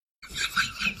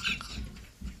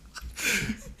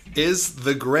Is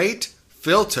the great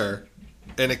filter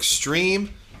an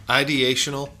extreme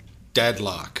ideational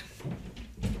deadlock?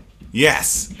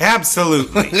 Yes,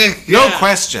 absolutely. No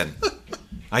question.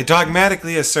 I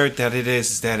dogmatically assert that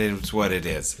it's what it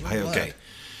is. Okay.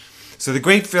 So the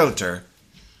great filter,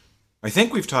 I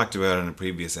think we've talked about it in a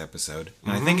previous episode,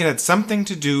 and I think it had something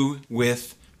to do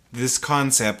with this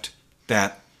concept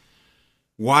that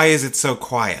why is it so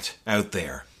quiet out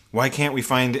there? Why can't we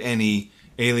find any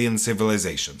alien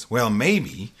civilizations? Well,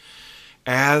 maybe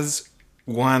as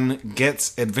one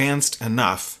gets advanced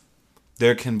enough,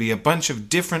 there can be a bunch of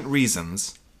different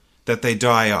reasons that they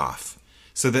die off.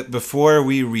 So that before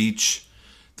we reach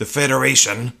the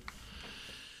Federation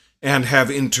and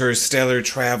have interstellar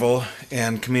travel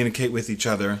and communicate with each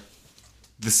other,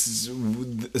 the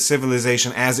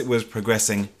civilization, as it was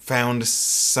progressing, found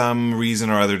some reason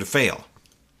or other to fail.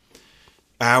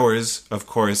 Ours, of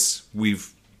course,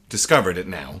 we've discovered it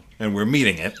now, and we're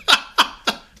meeting it.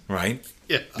 Right?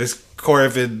 Yeah. This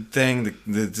Corvid thing,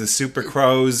 the super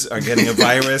crows are getting a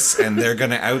virus, and they're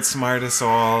going to outsmart us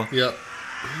all. Yep.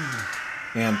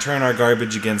 And turn our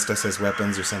garbage against us as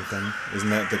weapons or something.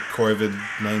 Isn't that the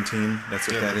Corvid-19? That's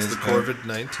what that is. The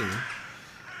Corvid-19.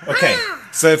 Okay,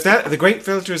 so if the great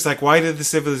filter is like, why did the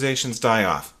civilizations die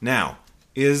off? Now,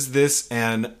 is this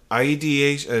an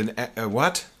ideation?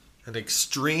 What? An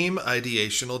extreme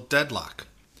ideational deadlock.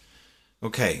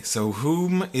 Okay, so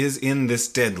whom is in this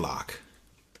deadlock?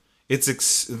 Let's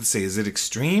see, is it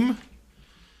extreme?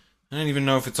 I don't even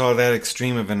know if it's all that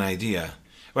extreme of an idea.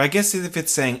 Well, I guess if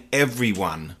it's saying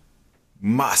everyone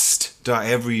must die,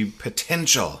 every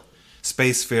potential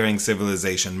spacefaring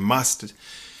civilization must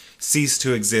cease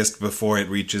to exist before it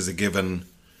reaches a given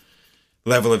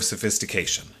level of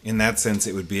sophistication. In that sense,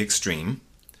 it would be extreme.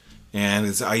 And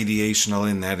it's ideational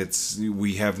in that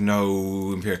we have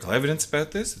no empirical evidence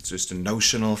about this. It's just a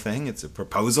notional thing. It's a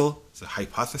proposal. It's a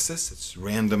hypothesis. It's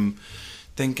random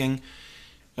thinking.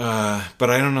 But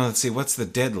I don't know. Let's see. What's the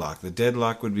deadlock? The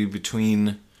deadlock would be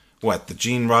between, what, the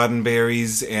Gene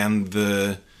Roddenberrys and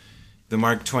the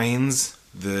Mark Twains?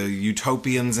 The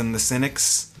utopians and the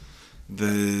cynics?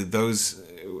 I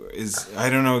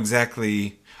don't know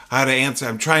exactly how to answer.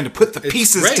 I'm trying to put the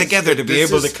pieces together to be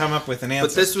able to come up with an answer.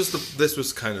 But this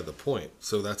was kind of the point.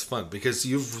 So that's fun because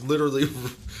you've literally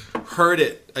heard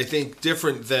it, I think,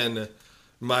 different than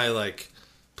my like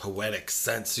poetic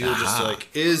sense. You're just like,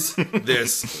 is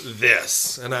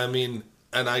this? And I mean,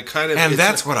 and I kind of... And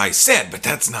that's what I said, but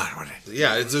that's not what it is.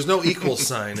 Yeah, there's no equal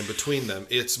sign in between them.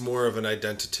 It's more of an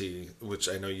identity, which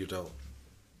I know you don't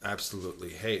absolutely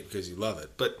hate because you love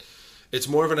it. But it's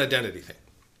more of an identity thing.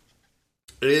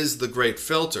 Is the great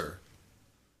filter,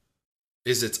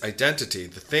 is its identity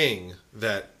the thing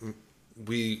that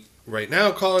we right now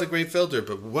call it a great filter,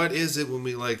 but what is it when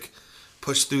we like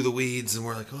push through the weeds and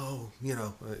we're like, oh,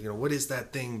 what is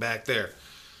that thing back there?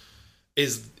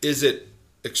 Is it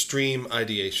extreme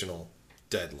ideational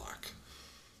deadlock?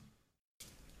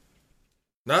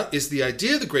 Not is the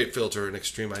idea of the great filter an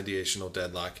extreme ideational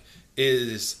deadlock?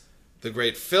 Is the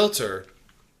great filter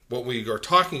what we are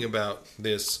talking about,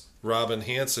 this Robin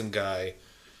Hansen guy,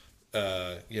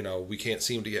 we can't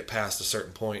seem to get past a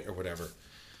certain point or whatever.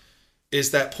 Is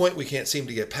that point we can't seem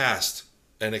to get past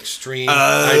an extreme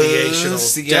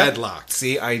ideational deadlock?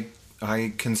 See, I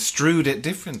construed it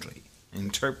differently.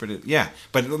 Interpreted, yeah.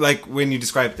 But like when you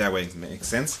describe it that way, it makes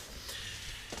sense.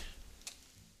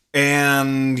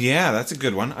 And yeah, that's a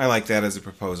good one. I like that as a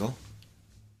proposal.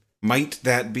 Might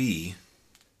that be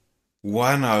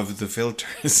one of the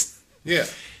filters? Yeah.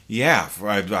 Yeah,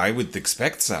 I would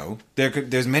expect so.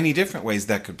 There's many different ways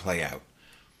that could play out.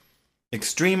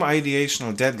 Extreme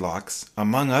ideational deadlocks,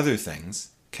 among other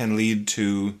things, can lead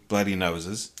to bloody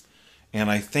noses.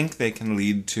 And I think they can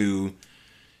lead to,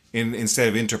 instead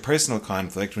of interpersonal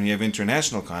conflict, when you have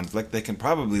international conflict, they can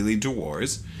probably lead to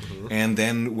wars. Mm-hmm. And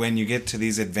then when you get to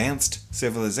these advanced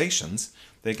civilizations,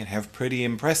 they can have pretty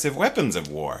impressive weapons of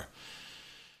war.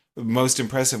 Most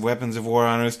impressive weapons of war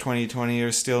on Earth 2020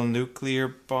 are still nuclear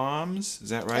bombs. Is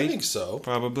that right? I think so.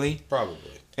 Probably.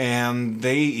 And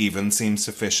they even seem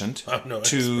sufficient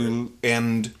to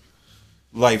end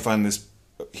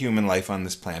human life on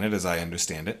this planet, as I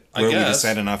understand it. Were we to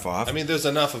set enough off? I mean, there's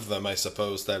enough of them, I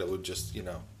suppose, that it would just,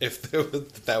 if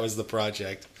that was the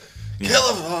project,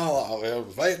 kill them all.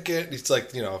 If I can't, it's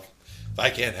like, if I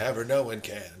can't have her, no one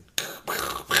can.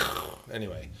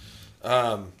 Anyway.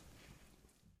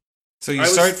 So you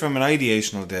start from an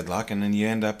ideational deadlock, and then you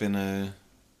end up in a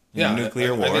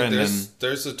nuclear war. I think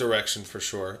there's a direction for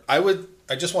sure. I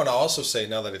just want to also say,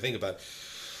 now that I think about it,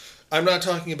 I'm not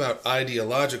talking about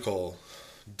ideological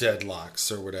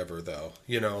deadlocks or whatever, though.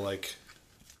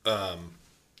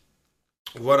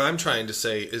 what I'm trying to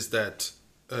say is that,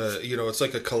 it's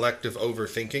like a collective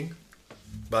overthinking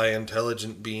by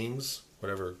intelligent beings,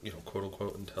 whatever, quote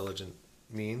unquote intelligent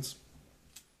means.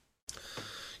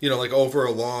 Like over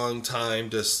a long time,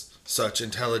 does such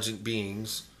intelligent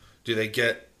beings, do they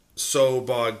get so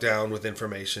bogged down with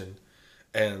information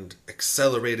and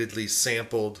acceleratedly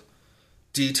sampled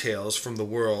details from the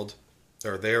world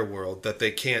or their world that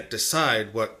they can't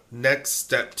decide what next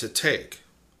step to take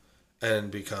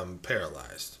and become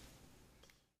paralyzed?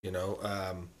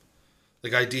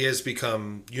 Like ideas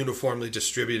become uniformly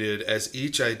distributed as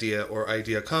each idea or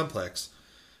idea complex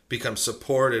becomes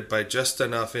supported by just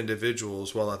enough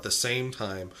individuals, while at the same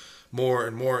time more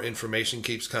and more information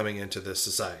keeps coming into this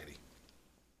society.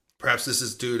 Perhaps this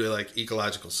is due to like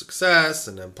ecological success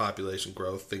and then population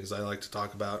growth, things I like to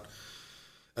talk about.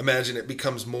 Imagine it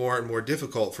becomes more and more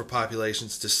difficult for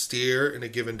populations to steer in a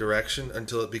given direction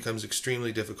until it becomes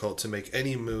extremely difficult to make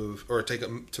any move or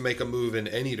to make a move in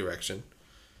any direction.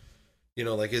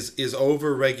 Like is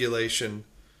over-regulation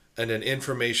and an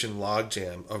information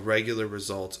logjam a regular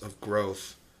result of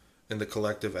growth in the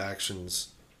collective actions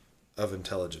of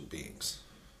intelligent beings?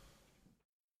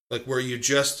 Like where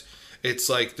it's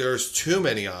like there's too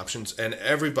many options and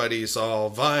everybody's all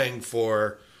vying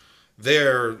for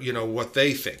their, what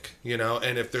they think,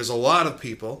 and if there's a lot of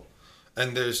people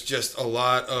and there's just a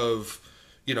lot of,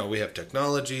 we have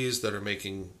technologies that are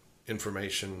making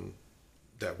information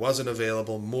that wasn't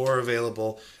available more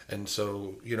available, and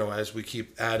so as we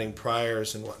keep adding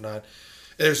priors and whatnot,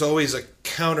 there's always a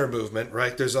counter movement,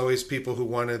 right? There's always people who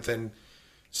want to then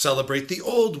celebrate the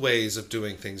old ways of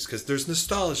doing things because there's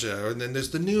nostalgia, and then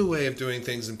there's the new way of doing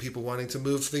things and people wanting to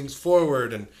move things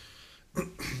forward. And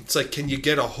it's like, can you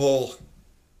get a whole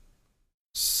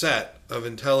set of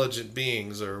intelligent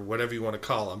beings or whatever you want to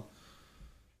call them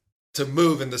to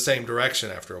move in the same direction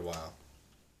after a while?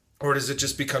 Or does it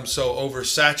just become so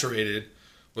oversaturated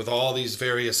with all these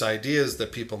various ideas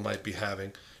that people might be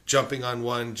having, jumping on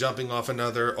one, jumping off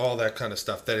another, all that kind of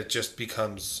stuff, that it just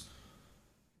becomes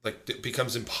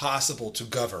impossible to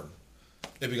govern.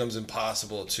 It becomes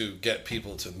impossible to get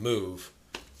people to move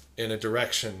in a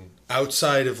direction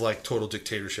outside of like total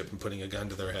dictatorship and putting a gun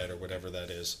to their head or whatever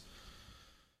that is.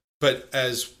 But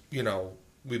as,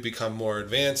 we become more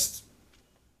advanced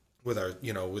with our,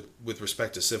 with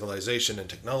respect to civilization and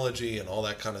technology and all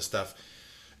that kind of stuff,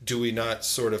 do we not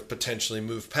sort of potentially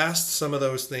move past some of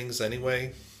those things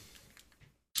anyway?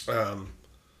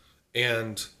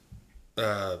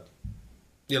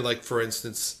 Like for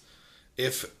instance,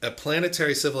 if a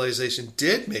planetary civilization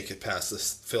did make it past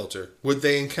this filter, would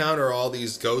they encounter all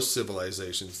these ghost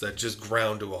civilizations that just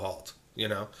ground to a halt,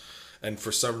 And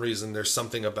for some reason, there's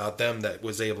something about them that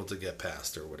was able to get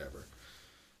past or whatever.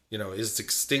 Is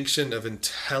extinction of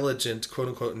intelligent, quote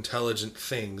unquote, intelligent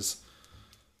things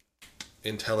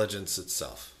intelligence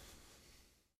itself?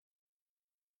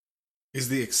 Is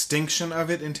the extinction of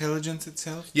it intelligence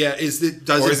itself? Yeah. Does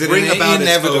it bring about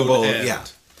inevitable? Its own end? Yeah.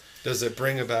 Does it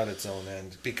bring about its own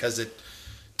end? Because it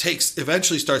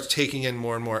eventually starts taking in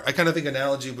more and more. I kind of think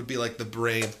analogy would be like the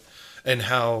brain and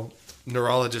how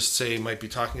neurologists say might be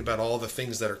talking about all the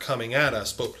things that are coming at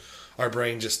us, but our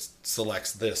brain just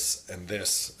selects this and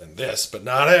this and this, but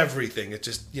not everything. It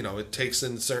just, it takes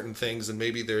in certain things, and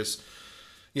maybe there's,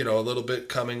 a little bit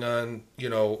coming on,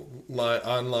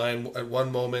 online at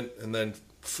one moment and then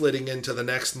flitting into the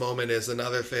next moment is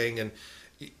another thing. And,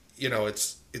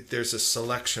 there's a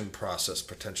selection process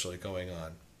potentially going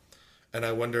on. And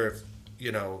I wonder if,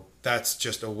 that's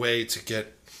just a way to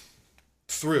get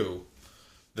through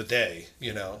the day,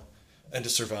 and to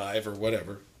survive or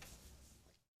whatever.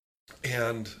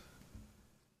 And,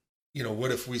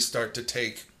 what if we start to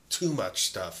take too much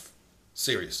stuff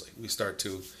seriously? We start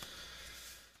to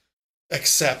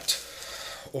accept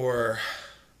or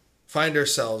find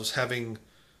ourselves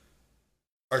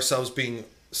being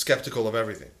skeptical of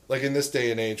everything. Like in this day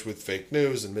and age with fake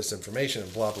news and misinformation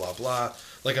and blah, blah, blah.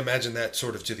 Like imagine that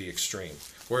sort of to the extreme,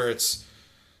 where it's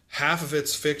half of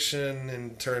it's fiction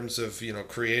in terms of,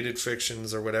 created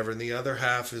fictions or whatever, and the other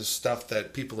half is stuff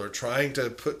that people are trying to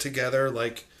put together,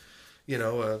 like,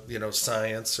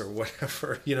 science or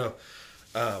whatever,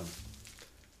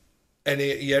 and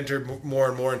you enter more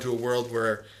and more into a world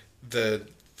where the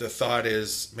thought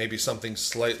is maybe something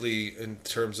slightly in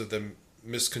terms of the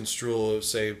misconstrual of,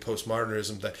 say,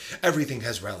 postmodernism, that everything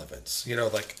has relevance,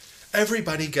 like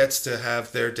everybody gets to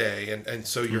have their day, and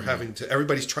so you're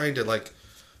everybody's trying to like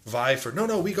vie for,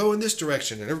 no, we go in this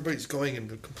direction, and everybody's going in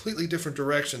completely different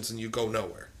directions, and you go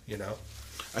nowhere,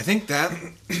 I think that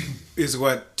is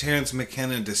what Terence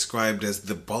McKenna described as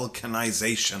the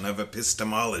balkanization of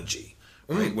epistemology,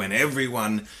 right? When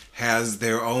everyone has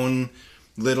their own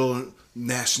little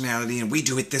nationality and we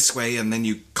do it this way, and then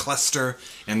you cluster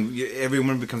and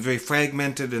everyone becomes very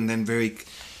fragmented and then very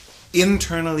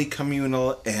internally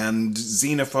communal and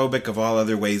xenophobic of all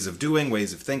other ways of doing,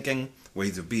 ways of thinking,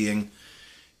 ways of being.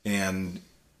 And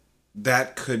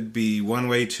that could be one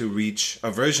way to reach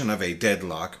a version of a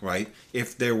deadlock, right?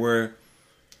 If there were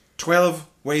 12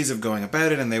 ways of going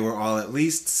about it and they were all at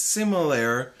least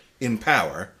similar in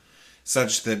power,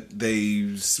 such that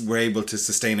they were able to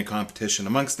sustain a competition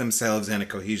amongst themselves and a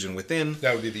cohesion within.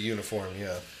 That would be the uniform,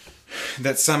 yeah.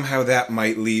 That somehow that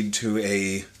might lead to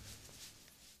a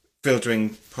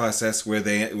filtering process where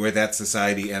that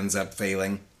society ends up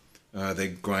failing. They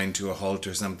grind to a halt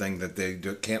or something, that they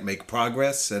can't make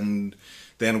progress, and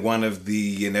then one of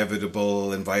the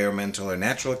inevitable environmental or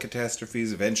natural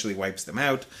catastrophes eventually wipes them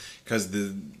out because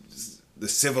the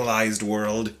civilized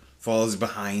world falls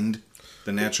behind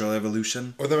the natural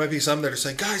evolution. Or there might be some that are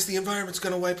saying, guys, the environment's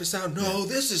going to wipe us out. No,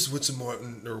 this is what's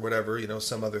important, or whatever,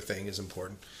 some other thing is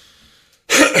important.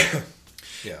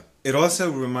 Yeah. It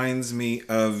also reminds me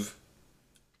of,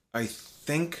 I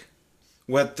think,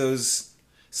 what those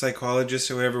psychologists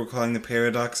or whatever were calling the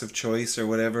paradox of choice or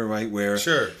whatever, right? Where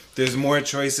there's more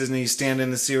choices and you stand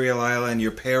in the cereal aisle and you're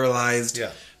paralyzed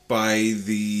by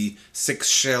the 6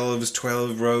 shelves,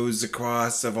 12 rows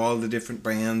across of all the different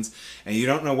brands, and you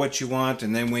don't know what you want,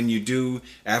 and then when you do,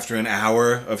 after an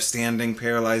hour of standing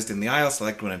paralyzed in the aisle,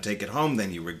 select one and take it home,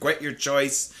 then you regret your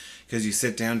choice because you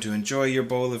sit down to enjoy your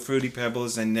bowl of Fruity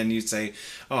Pebbles, and then you say,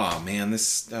 oh man,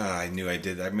 I knew I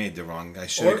made the wrong, I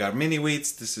should have got mini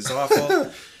wheats, this is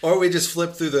awful. Or we just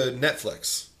flip through the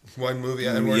Netflix one movie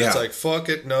and where it's like, fuck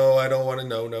it, no, I don't want to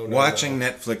know, no. Watching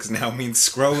Netflix now means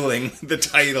scrolling the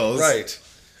titles. Right.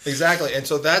 Exactly. And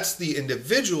so that's the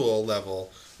individual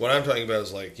level. What I'm talking about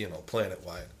is like,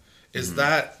 planet-wide. Is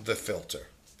that the filter?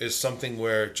 Is something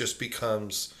where it just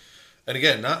becomes, and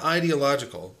again, not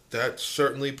ideological. That's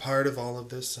certainly part of all of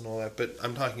this and all that. But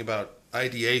I'm talking about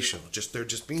ideational. There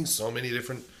just being so many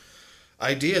different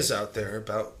ideas out there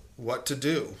about what to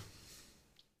do.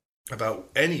 About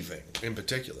anything in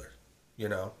particular,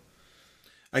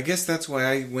 I guess that's why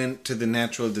I went to the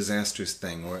natural disasters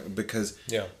thing, because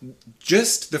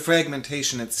just the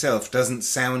fragmentation itself doesn't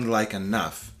sound like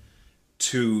enough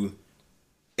to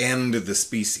end the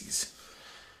species.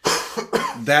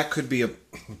 That could be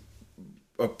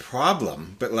a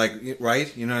problem, but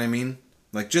right? You know what I mean?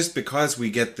 Like, just because we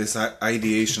get this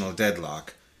ideational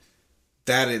deadlock,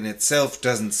 that in itself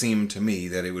doesn't seem to me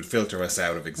that it would filter us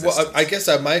out of existence. Well, I guess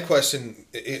my question,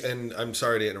 and I'm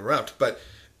sorry to interrupt, but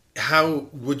how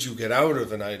would you get out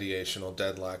of an ideational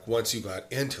deadlock once you got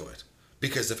into it?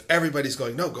 Because if everybody's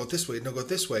going, no, go this way, no, go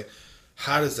this way,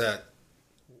 how does that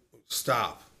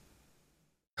stop?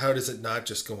 How does it not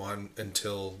just go on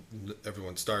until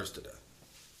everyone starves to death?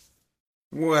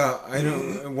 Well, I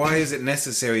don't. Why is it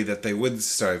necessary that they would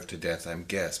starve to death? I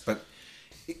guess, but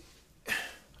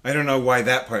I don't know why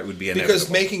that part would be inevitable. Because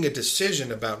making a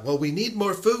decision about, well, we need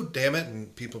more food, damn it,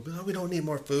 and people, no, we don't need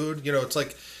more food. It's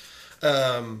like,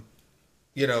 with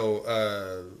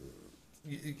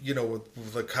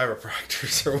the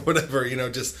chiropractors or whatever,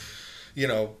 just,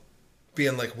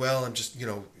 being like, well, I'm just,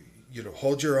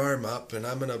 hold your arm up and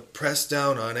I'm going to press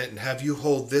down on it and have you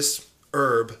hold this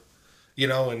herb,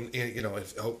 and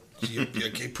if you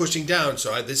keep pushing down,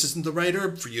 so this isn't the right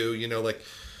herb for you,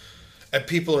 and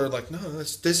people are like, no,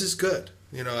 this is good.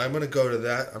 I'm going to go to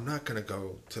that. I'm not going to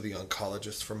go to the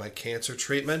oncologist for my cancer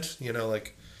treatment,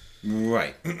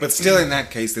 Right. But still, in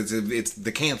that case, it's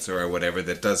the cancer or whatever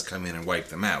that does come in and wipe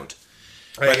them out.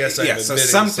 I guess I'm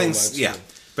admitting so much.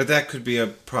 But that could be a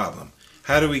problem.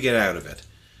 How do we get out of it?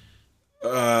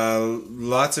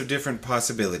 Lots of different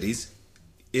possibilities.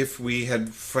 If we had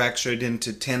fractured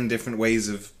into 10 different ways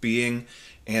of being,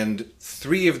 and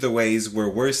 3 of the ways were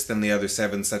worse than the other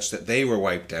 7 such that they were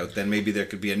wiped out, then maybe there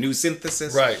could be a new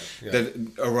synthesis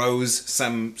that arose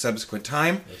some subsequent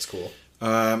time. That's cool.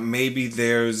 Maybe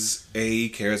there's a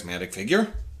charismatic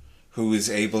figure who is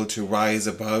able to rise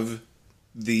above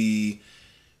the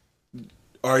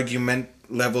argument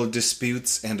level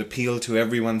disputes and appeal to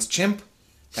everyone's chimp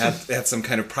at some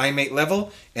kind of primate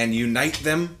level and unite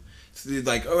them.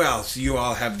 Like, oh, well, so you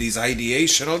all have these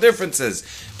ideational differences,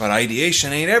 but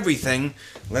ideation ain't everything.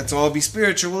 Let's all be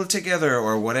spiritual together,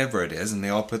 or whatever it is, and they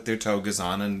all put their togas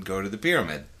on and go to the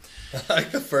pyramid. I like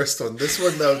the first one. This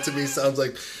one, though, to me sounds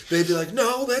like they'd be like,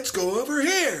 no, let's go over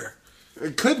here.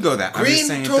 It could go that. I'm just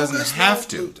saying it doesn't have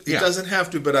to. It doesn't have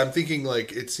to, but I'm thinking,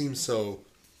 like, it seems so...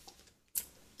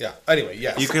 Yeah, anyway,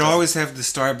 yes. You can always have the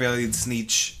star-bellied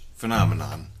Sneetch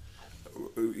phenomenon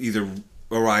either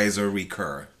arise or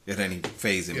recur. at any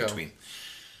phase in between.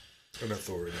 An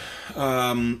authority.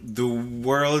 The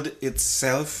world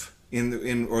itself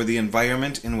or the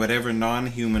environment in whatever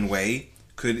non-human way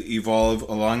could evolve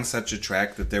along such a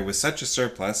track that there was such a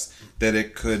surplus that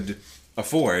it could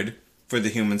afford for the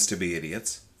humans to be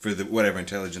idiots, for the whatever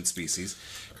intelligent species,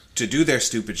 to do their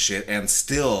stupid shit and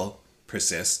still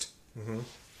persist. Mm-hmm.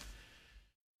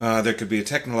 There could be a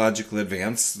technological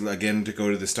advance, again, to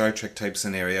go to the Star Trek type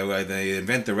scenario. They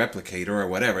invent the replicator or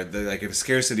whatever, like a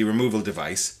scarcity removal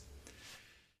device.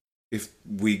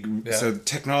 So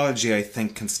technology, I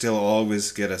think, can still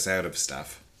always get us out of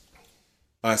stuff.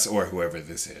 Us or whoever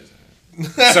this is.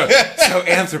 So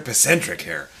anthropocentric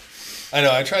here. I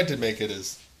know, I tried to make it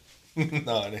as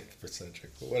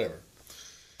non-anthropocentric, but whatever.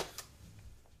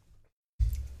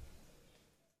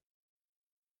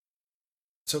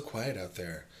 It's so quiet out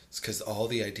there. It's because all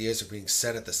the ideas are being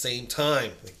said at the same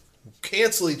time. They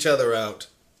cancel each other out.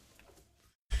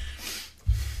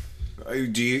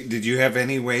 Did you have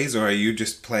any ways, or are you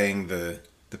just playing the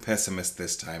pessimist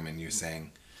this time and you're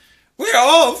saying, we're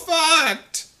all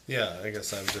fucked? Yeah, I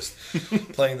guess I'm just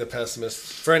playing the pessimist.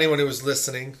 For anyone who was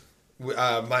listening,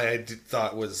 my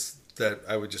thought was that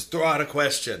I would just throw out a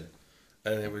question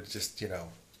and it would just,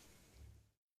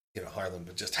 Harland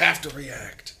would just have to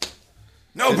react.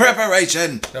 No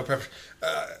preparation! No preparation.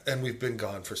 And we've been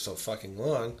gone for so fucking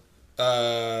long.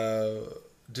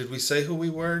 Did we say who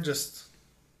we were?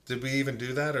 Did we even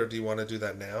do that, or do you want to do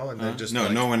that now? And then just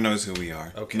no one knows who we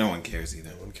are. Okay. No one cares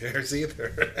either. No one cares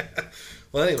either.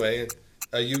 Well, anyway,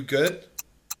 are you good?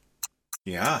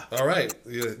 Yeah. All right.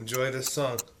 You enjoy this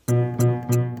song.